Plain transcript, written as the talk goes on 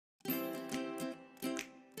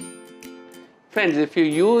Friends, if you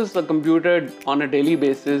use the computer on a daily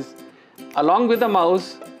basis along with a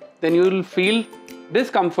mouse, then you will feel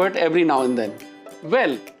discomfort every now and then.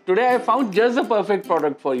 Well, today I found just the perfect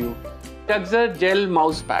product for you. Tukzer Gel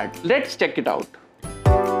Mousepad. Let's check it out.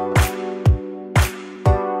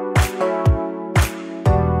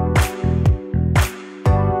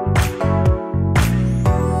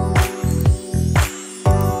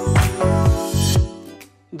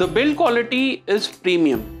 The build quality is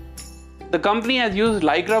premium. The company has used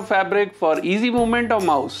lycra fabric for easy movement of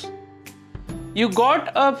mouse. You got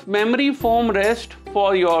a memory foam rest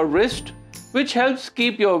for your wrist, which helps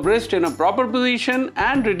keep your wrist in a proper position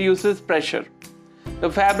and reduces pressure. The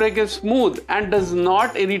fabric is smooth and does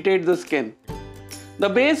not irritate the skin. The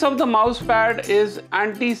base of the mouse pad is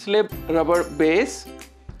anti-slip rubber base.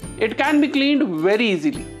 It can be cleaned very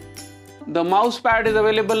easily. The mouse pad is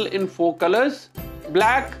available in 4 colors: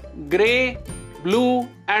 black, grey, blue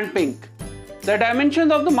and pink. The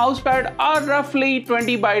dimensions of the mousepad are roughly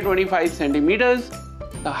 20 by 25 centimeters.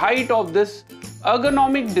 The height of this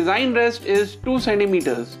ergonomic design rest is 2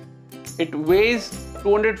 centimeters. It weighs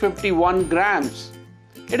 251 grams.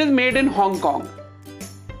 It is made in Hong Kong.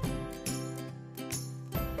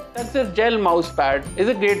 Tukzer Gel Mousepad is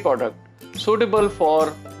a great product, suitable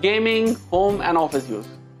for gaming, home and office use.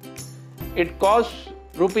 It costs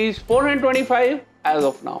rupees 425 as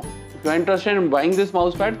of now. If you are interested in buying this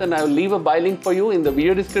mousepad, then I will leave a buy link for you in the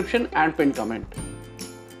video description and pinned comment.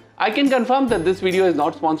 I can confirm that this video is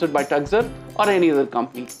not sponsored by Tukzer or any other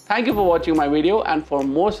company. Thank you for watching my video, and for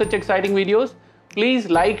more such exciting videos, please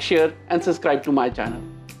like, share and subscribe to my channel.